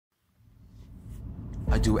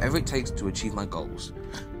do whatever it takes to achieve my goals.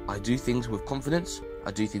 I do things with confidence.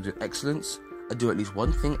 I do things with excellence. I do at least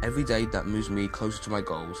one thing every day that moves me closer to my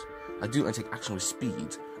goals. I do and take action with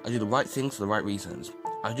speed. I do the right things for the right reasons.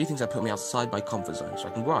 I do things that put me outside my comfort zone so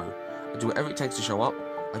I can grow. I do whatever it takes to show up.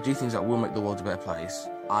 I do things that will make the world a better place.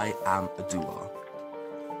 I am a doer.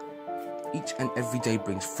 Each and every day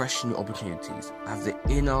brings fresh new opportunities. I have the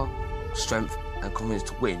inner strength and confidence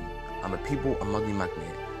to win. I'm a people and money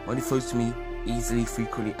magnet. Money flows to me easily,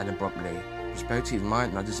 frequently, and abruptly. Prosperity is mine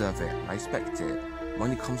and I deserve it, and I expect it.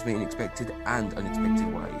 Money comes to me in unexpected and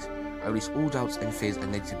unexpected ways. I release all doubts and fears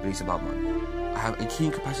and negative beliefs about money. I have a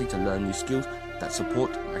keen capacity to learn new skills that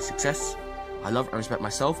support my success. I love and respect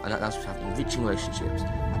myself, and that allows me to have enriching relationships.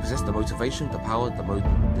 I possess the motivation, the power,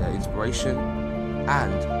 the inspiration,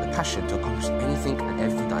 and the passion to accomplish anything and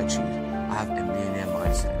everything that I choose. I have a millionaire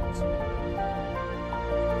mindset.